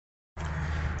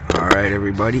Alright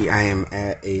everybody, I am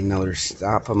at another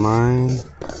stop of mine.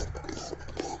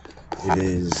 It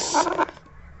is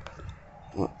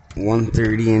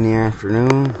 1:30 in the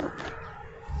afternoon. I'm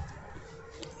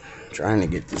trying to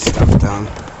get this stuff done.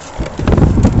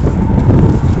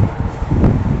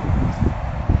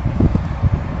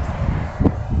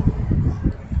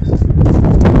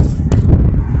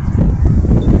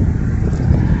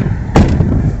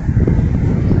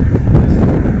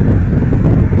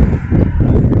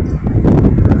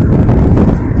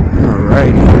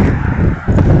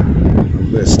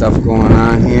 Stuff going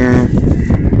on here.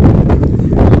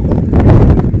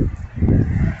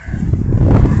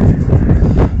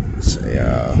 So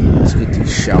let's get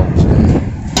these shelves in.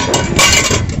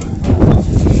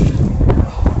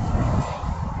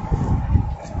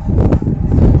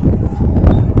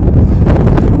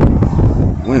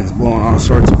 Wind's blowing all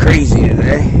sorts of crazy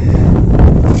today.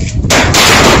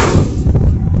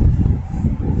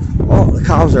 Well, the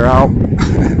cows are out.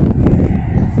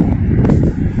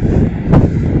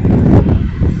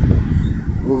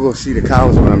 We'll go see the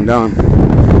cows when I'm done.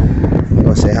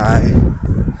 Go say hi.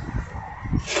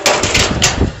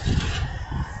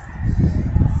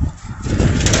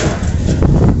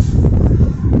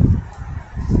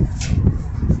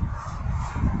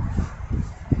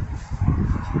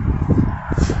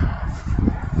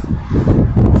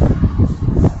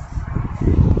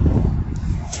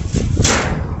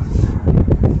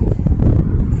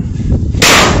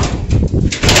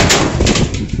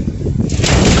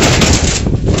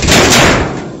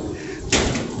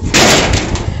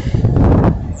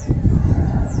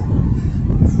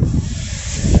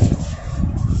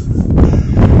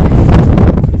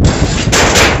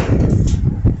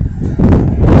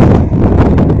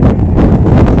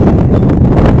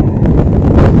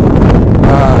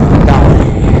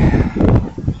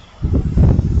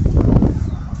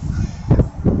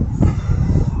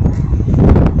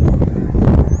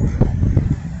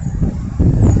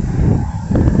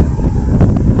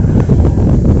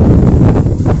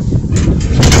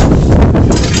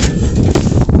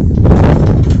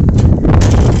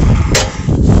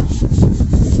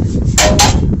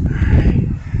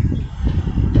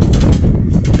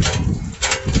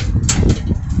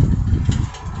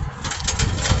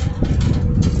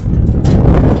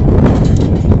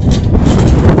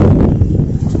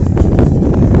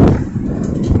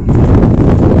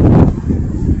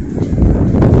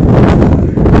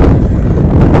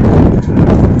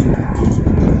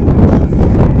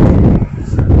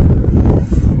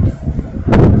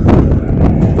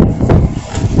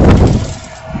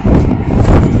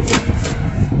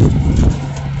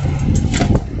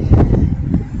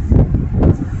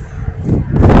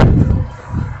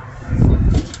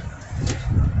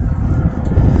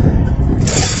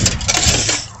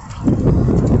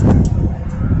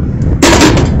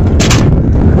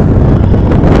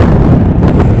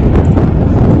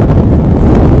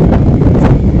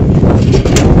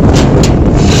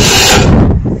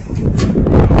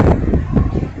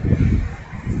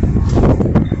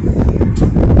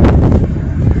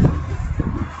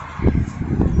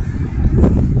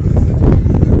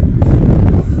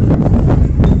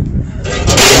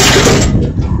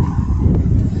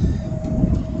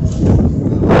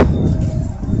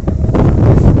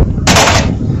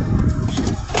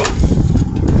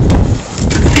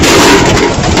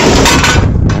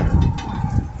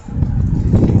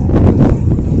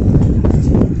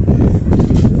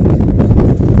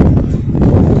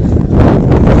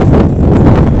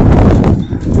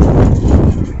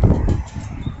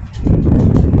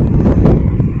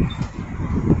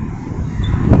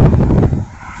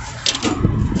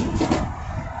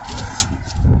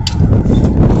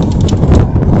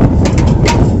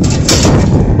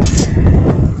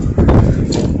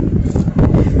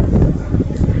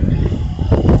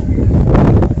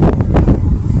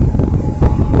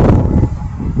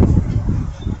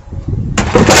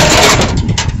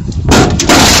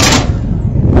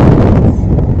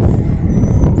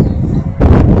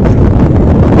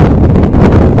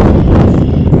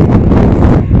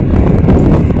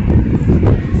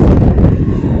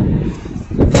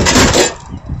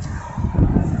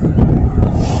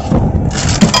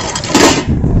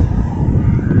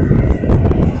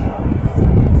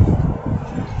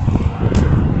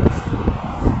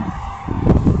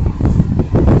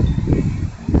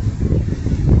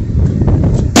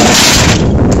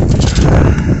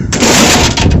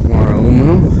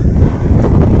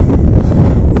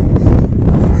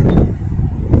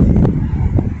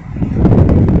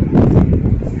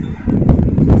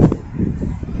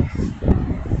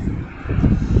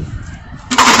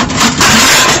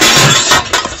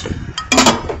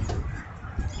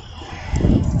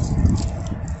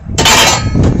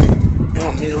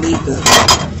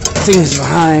 things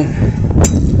behind.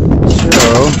 So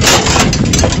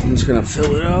I'm just gonna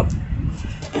fill it up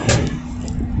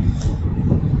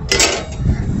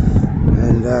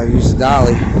and use the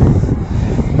dolly.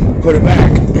 Put it back.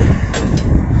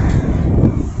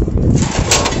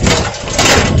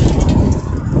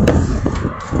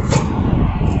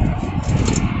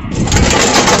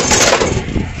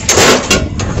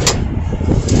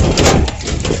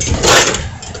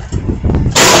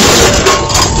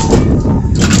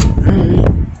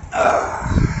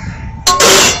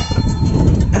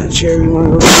 Cherry, you want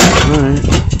to go back? Alright.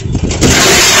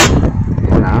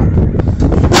 Or not.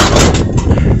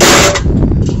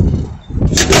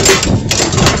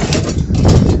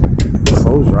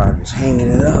 Clothes rod is hanging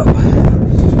it up.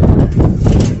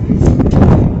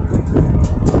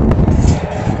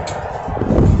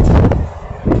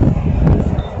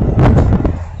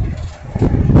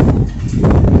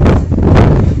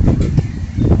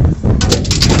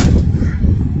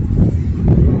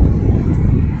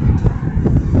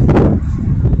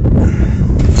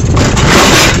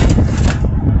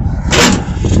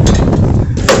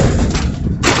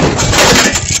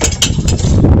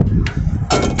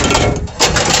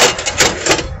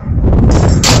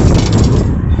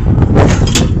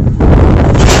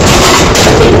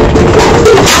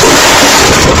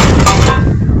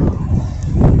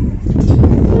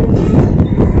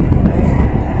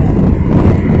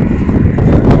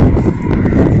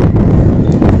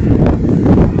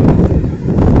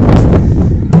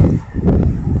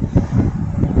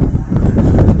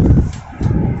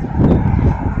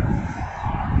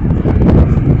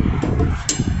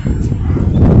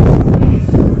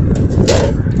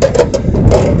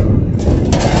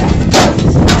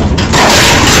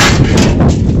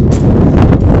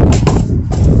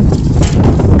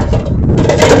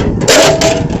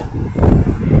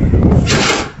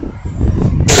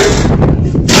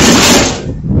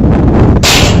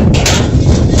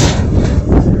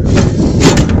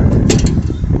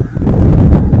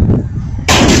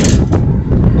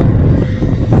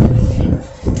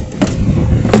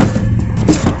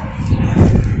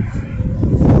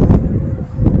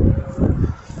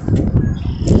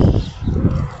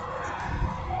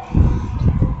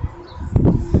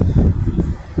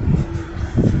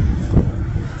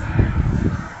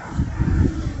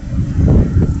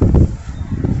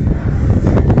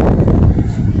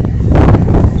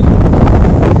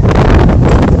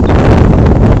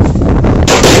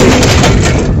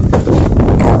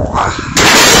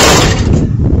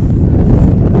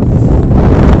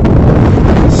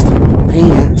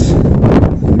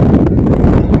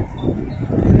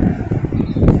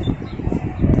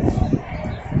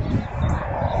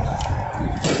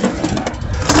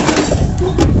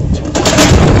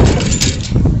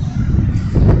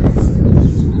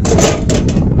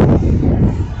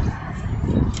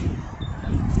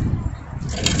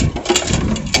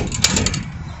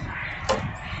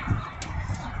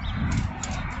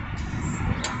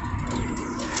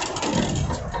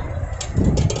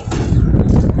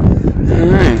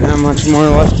 Not much more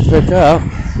left to pick up.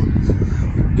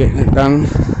 Getting it done.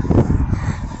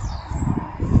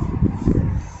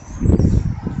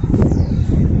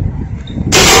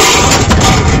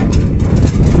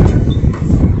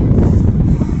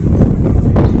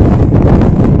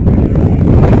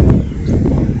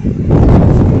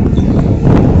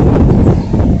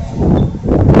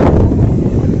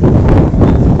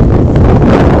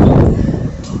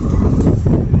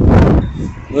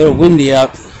 A little windy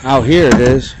out here it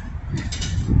is.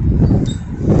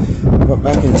 But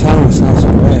back in town it's not so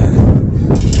bad.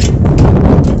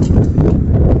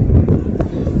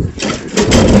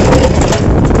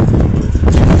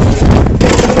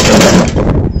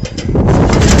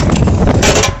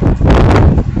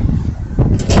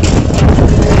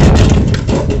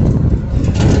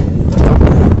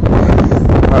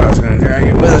 I was gonna drag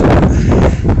it with it.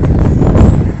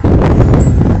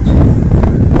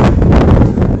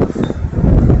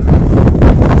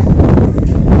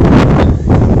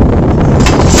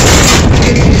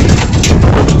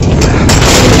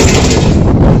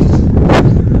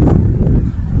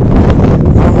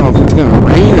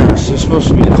 It's supposed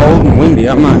to be cold and windy,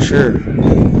 I'm not sure.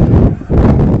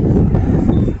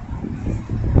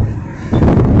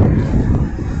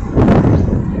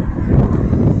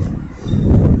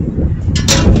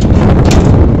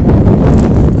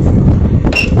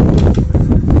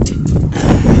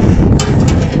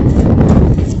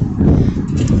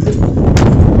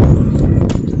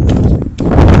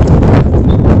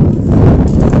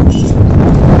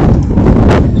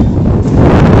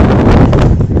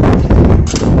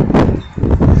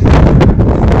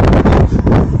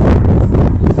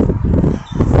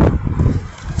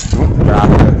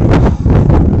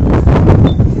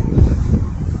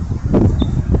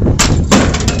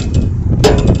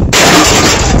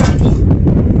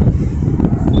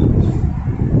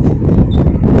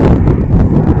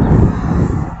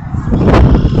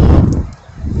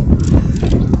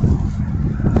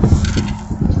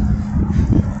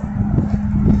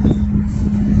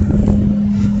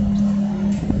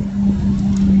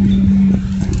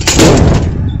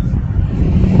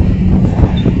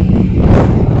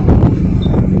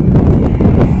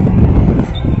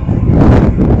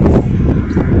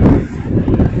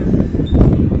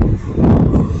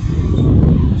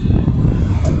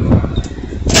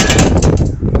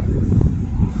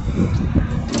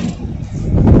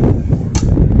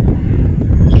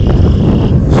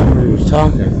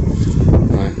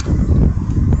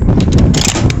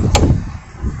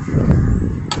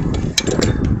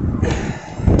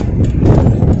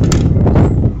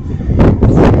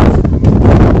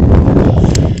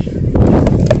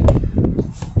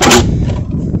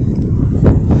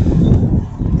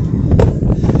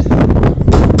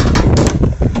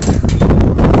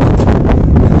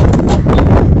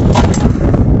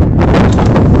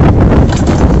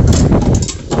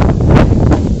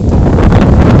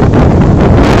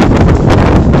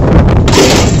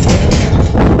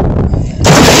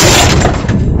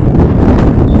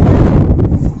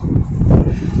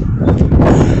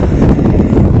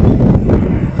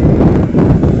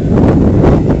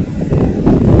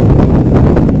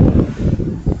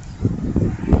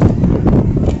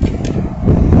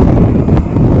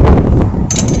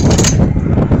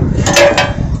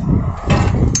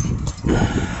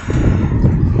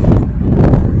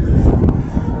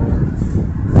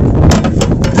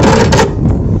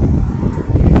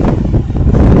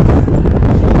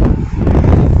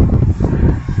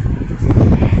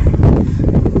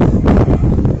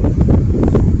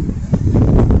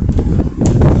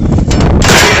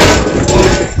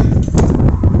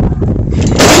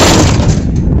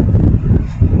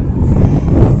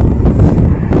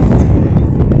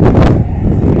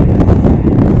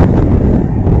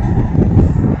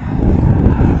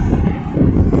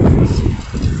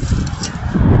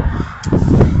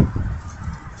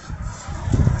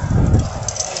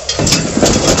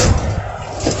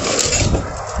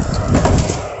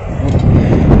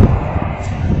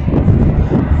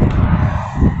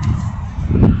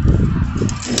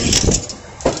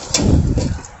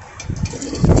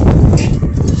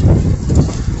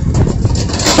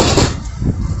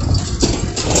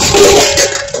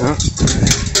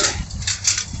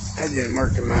 didn't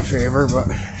work in my favor, but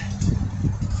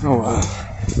oh well.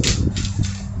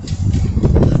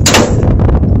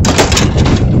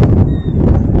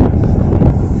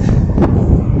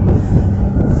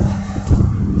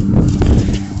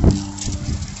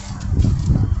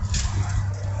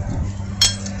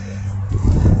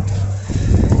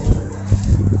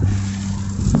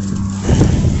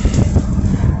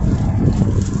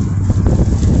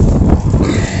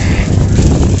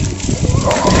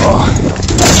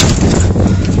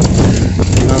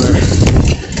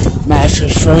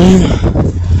 Mattress frame,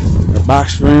 or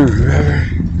box frame, or whatever.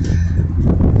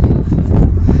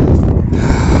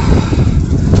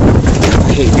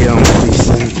 I hate dealing with these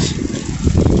things.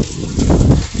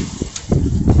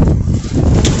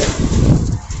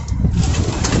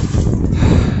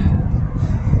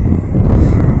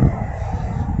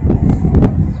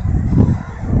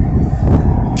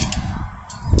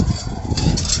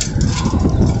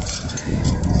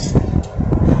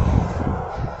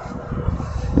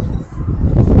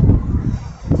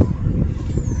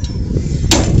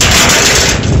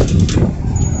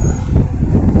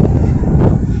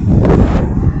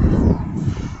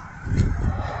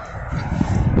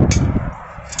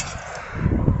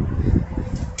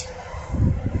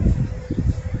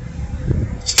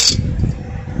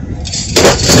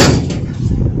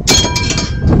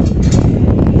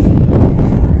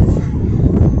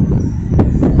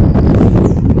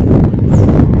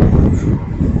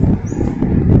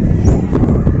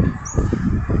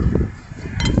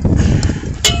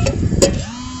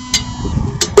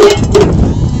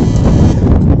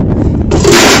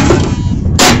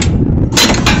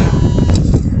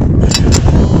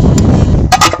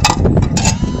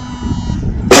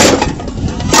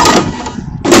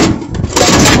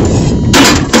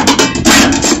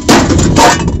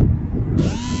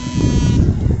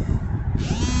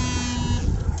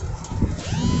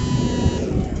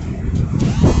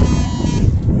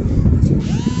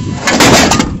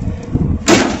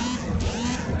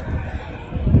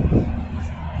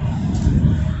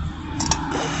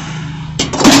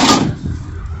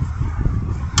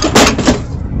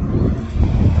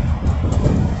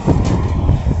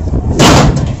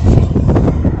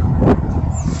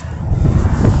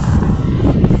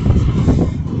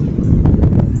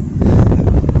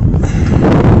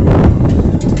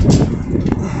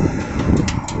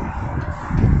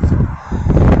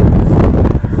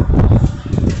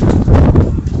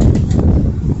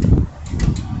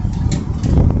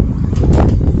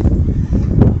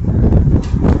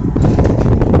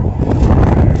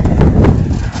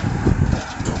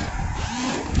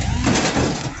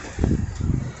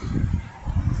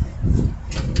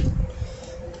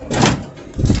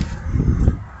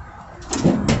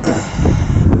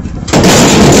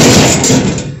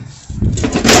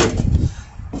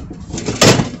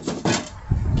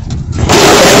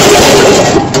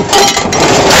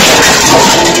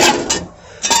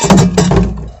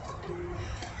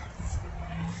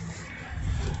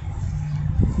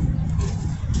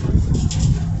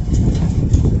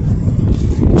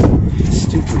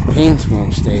 Paints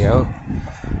won't stay out.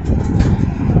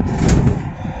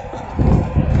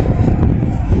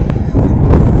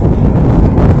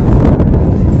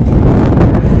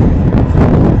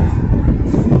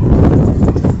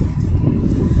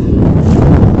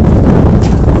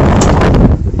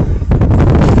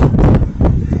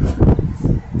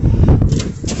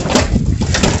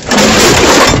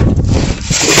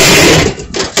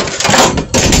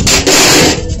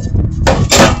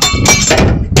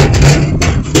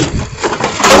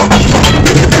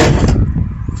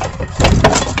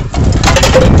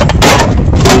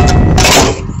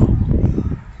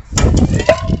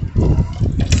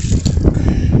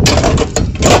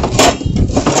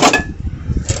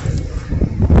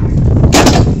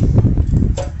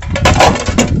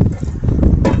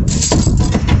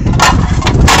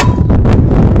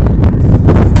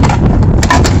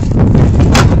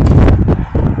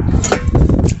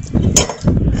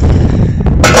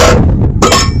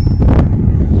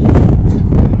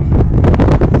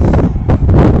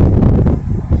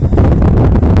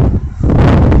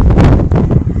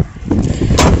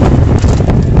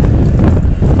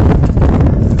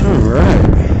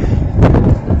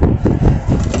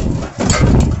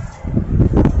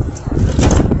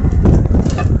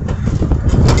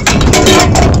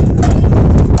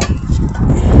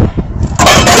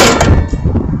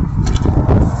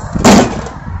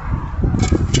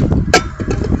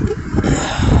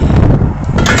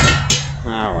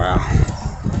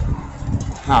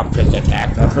 I'll pick it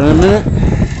back up in a minute.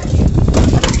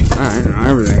 Alright, now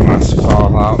everything wants to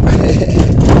fall out.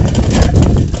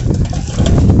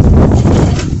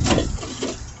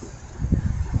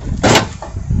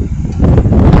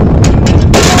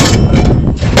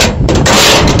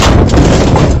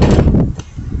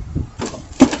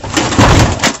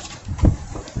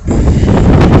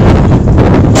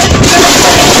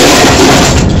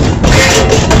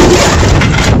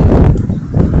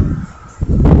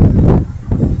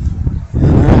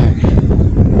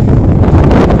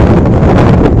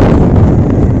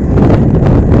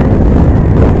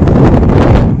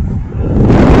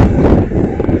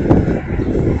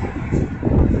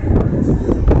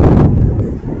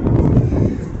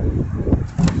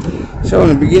 So in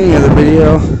the beginning of the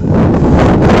video,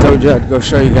 I told you I'd go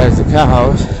show you guys the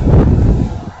cows.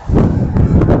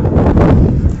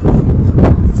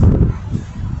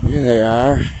 Here they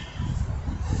are.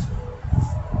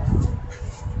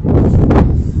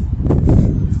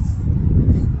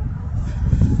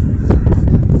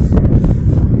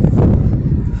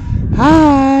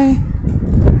 Hi.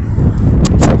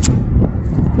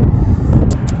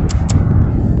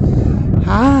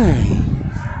 Hi.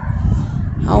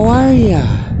 How are ya?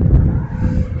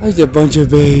 There's a bunch of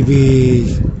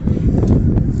babies.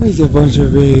 There's a bunch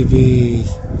of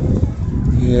babies.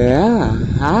 Yeah.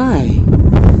 Hi.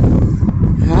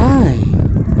 Hi.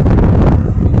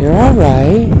 You're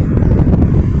alright.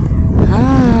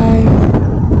 Hi.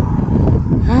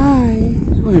 Hi.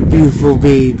 What beautiful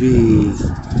babies.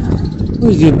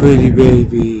 Who's your pretty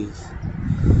babies?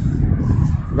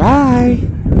 Bye.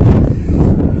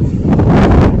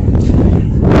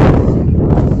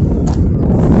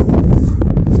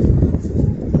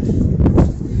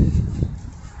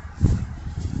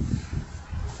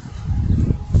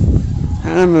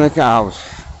 And them are the cows.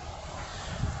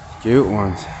 Cute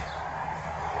ones.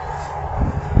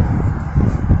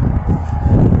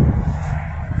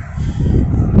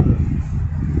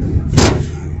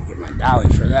 Get my dolly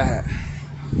for that.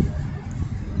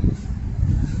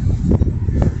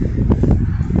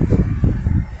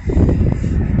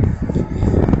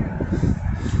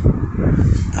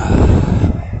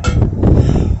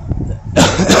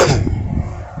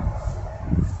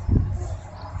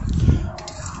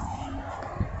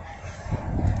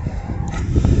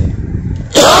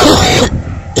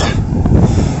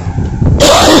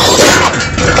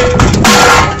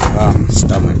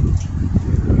 Stomach.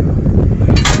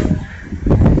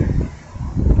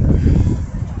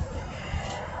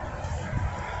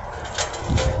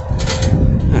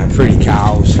 Pretty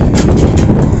cows.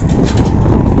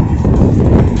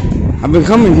 I've been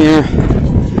coming here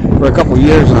for a couple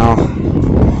years now,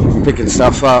 picking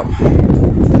stuff up.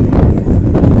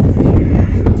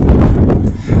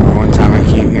 One time I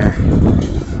came here,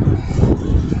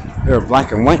 there were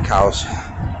black and white cows.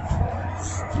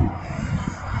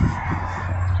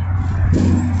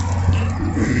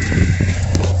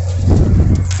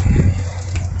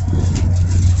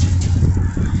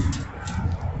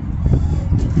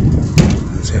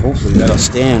 Hopefully that'll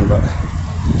stand, but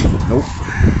nope,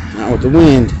 not with the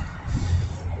wind.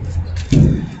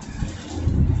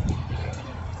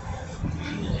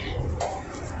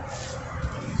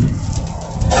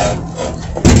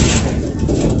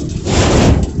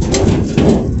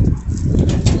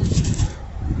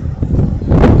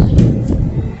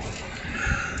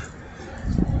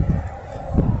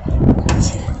 Let's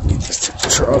see if I can get this to the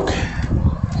truck.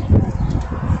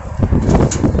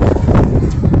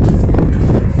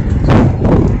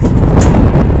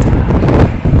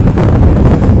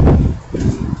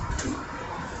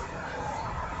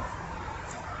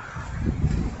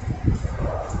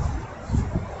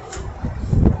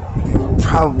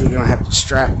 Probably gonna have to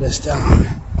strap this down.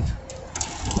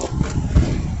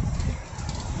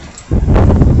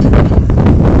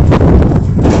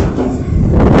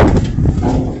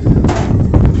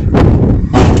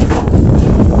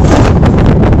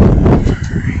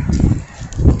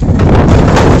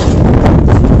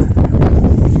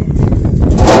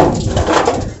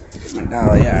 Get my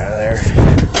dolly out of there.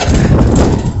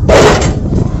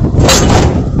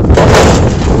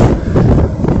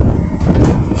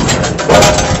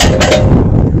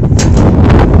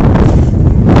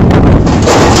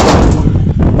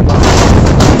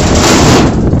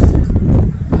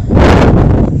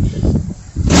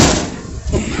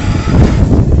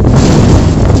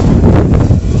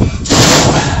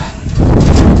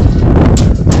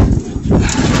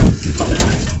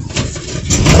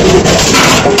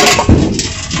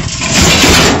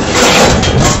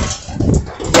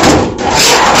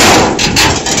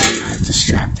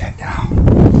 Strap that down.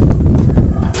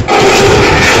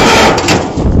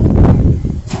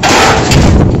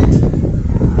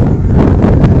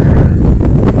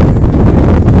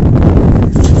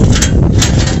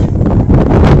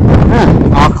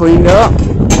 All cleaned up.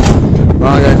 All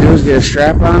I gotta do is get a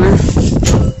strap on her,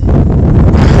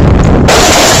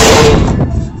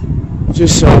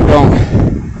 just so I don't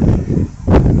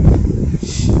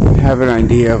have an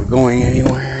idea of going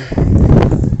anywhere.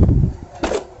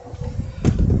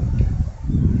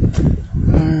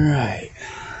 Alright.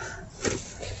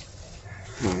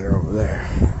 Oh, they're over there.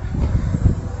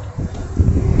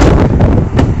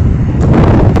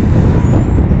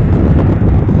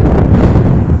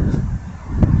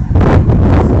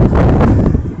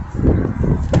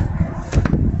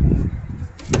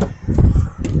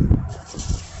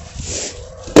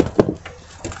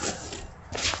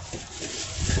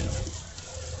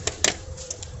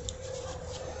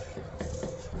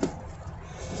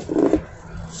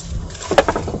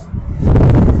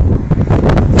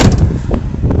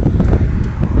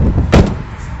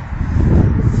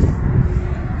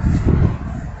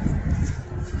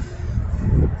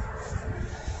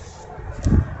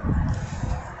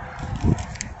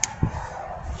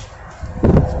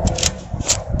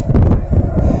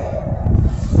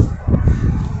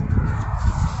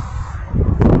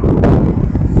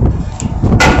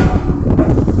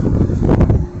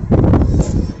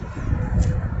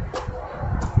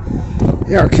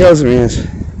 Yeah, what kills me is,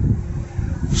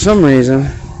 for some reason,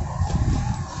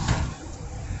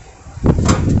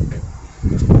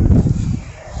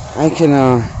 I can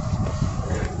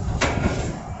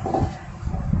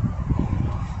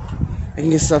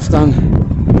get stuff done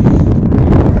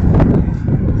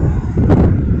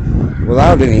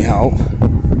without any help.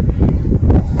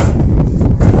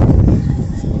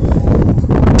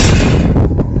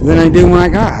 Than I do when I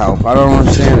got help. I don't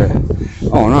understand it.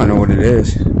 Oh, no, I know what it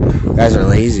is. Guys are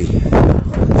lazy.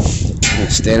 They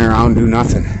stand around, do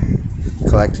nothing.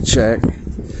 Collect a check.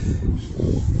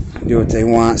 Do what they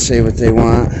want, say what they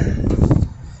want.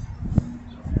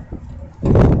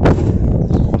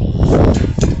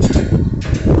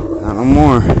 Not no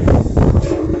more.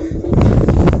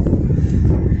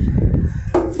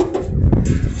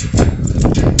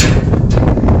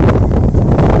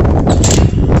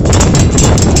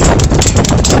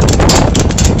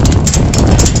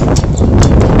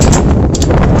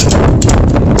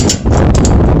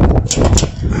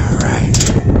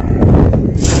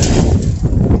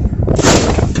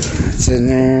 In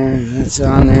there, it's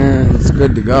on there, it's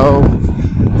good to go.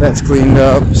 That's cleaned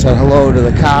up. Said hello to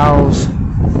the cows.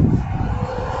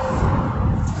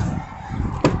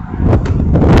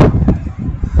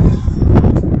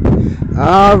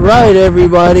 All right,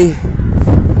 everybody.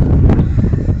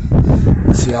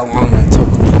 Let's see how long that took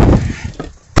me.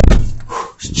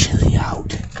 It's chilly out.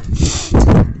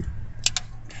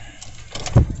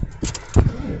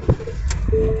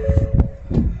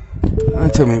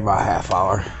 That took me about a half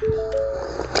hour.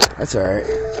 That's alright.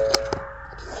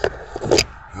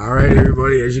 Alright,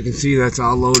 everybody, as you can see, that's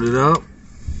all loaded up.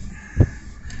 I'm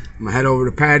going to head over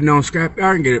to Padno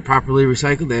Scrapyard and get it properly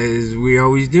recycled as we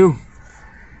always do.